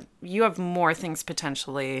you have more things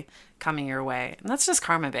potentially coming your way. And that's just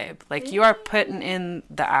karma, babe. Like you are putting in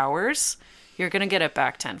the hours. You're going to get it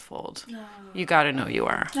back tenfold. No. You got to know you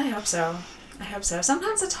are. I hope so.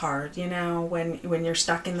 Sometimes it's hard, when you're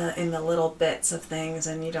stuck in the little bits of things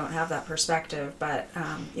and you don't have that perspective. But,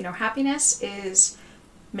 happiness is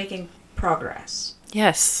making progress.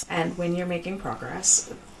 Yes. And when you're making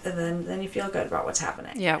progress, then you feel good about what's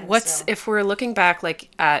happening. Yeah. If we're looking back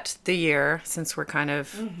at the year, since we're kind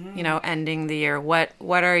of, ending the year, what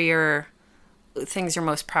are your things you're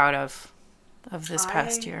most proud of this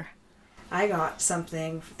past year? I got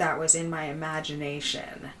something that was in my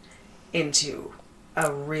imagination into a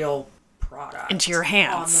real product. Into your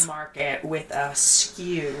hands. On the market with a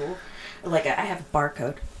SKU. I have a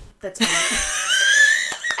barcode. That's me.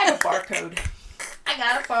 I have a barcode. I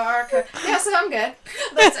got a barcode. Yeah, so I'm good.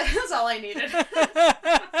 That's all I needed.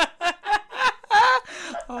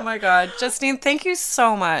 Oh my God. Justine, thank you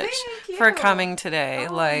so much for coming today.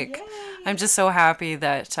 Yay. I'm just so happy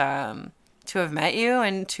that to have met you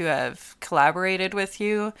and to have collaborated with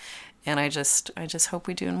you. And I just hope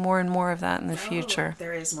we do more and more of that in the future.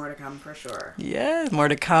 There is more to come for sure. Yeah, more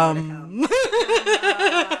to come.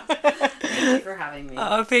 Thank you for having me.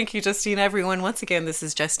 Oh, thank you, Justine. Everyone, once again, this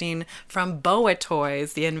is Justine from BOA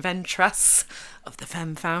Toys, the inventress of the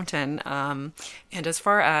Femme Fountain. And as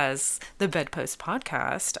far as the Bedpost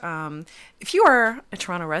podcast, if you are a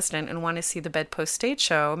Toronto resident and want to see the Bedpost stage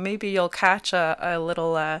show, maybe you'll catch a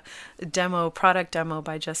little product demo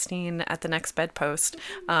by Justine at the next Bedpost.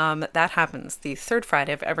 That happens the third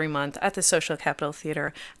Friday of every month at the Social Capital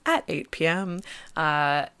Theatre at 8 p.m.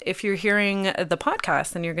 If you're hearing the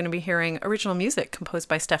podcast, then you're going to be hearing original music composed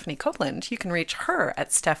by Stephanie Copeland. You can reach her at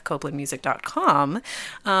stephcopelandmusic.com.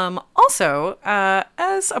 Also,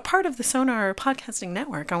 as a part of the Sonar Podcasting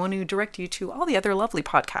Network, I want to direct you to all the other lovely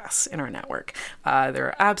podcasts in our network.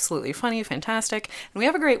 They're absolutely funny, fantastic, and we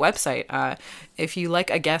have a great website. If you like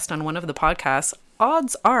a guest on one of the podcasts,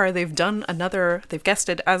 odds are they've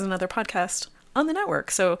guested as another podcast on the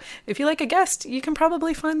network. So if you like a guest, you can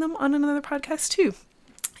probably find them on another podcast too.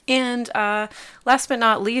 And last but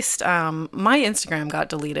not least, my Instagram got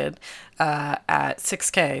deleted at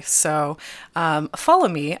 6K. So follow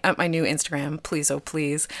me at my new Instagram, please, oh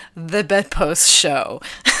please, The Bedpost Show.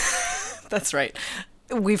 That's right.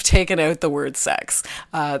 We've taken out the word sex.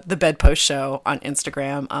 The Bedpost Show on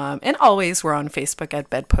Instagram. And always we're on Facebook at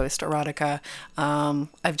Bedpost Erotica.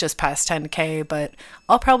 I've just passed 10K, but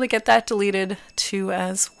I'll probably get that deleted too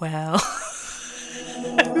as well.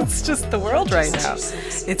 It's just the world right now.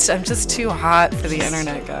 I'm just too hot for the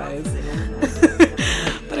internet, guys.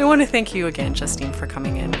 But I want to thank you again, Justine, for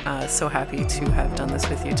coming in. So happy to have done this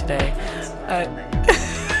with you today.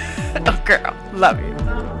 Oh, girl, love you.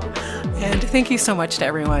 And thank you so much to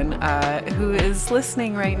everyone who is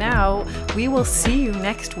listening right now. We will see you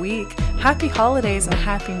next week. Happy holidays and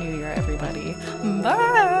Happy New Year, everybody.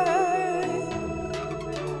 Bye.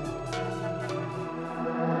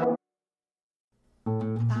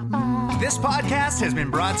 This podcast has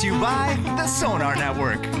been brought to you by the Sonar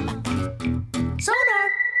Network.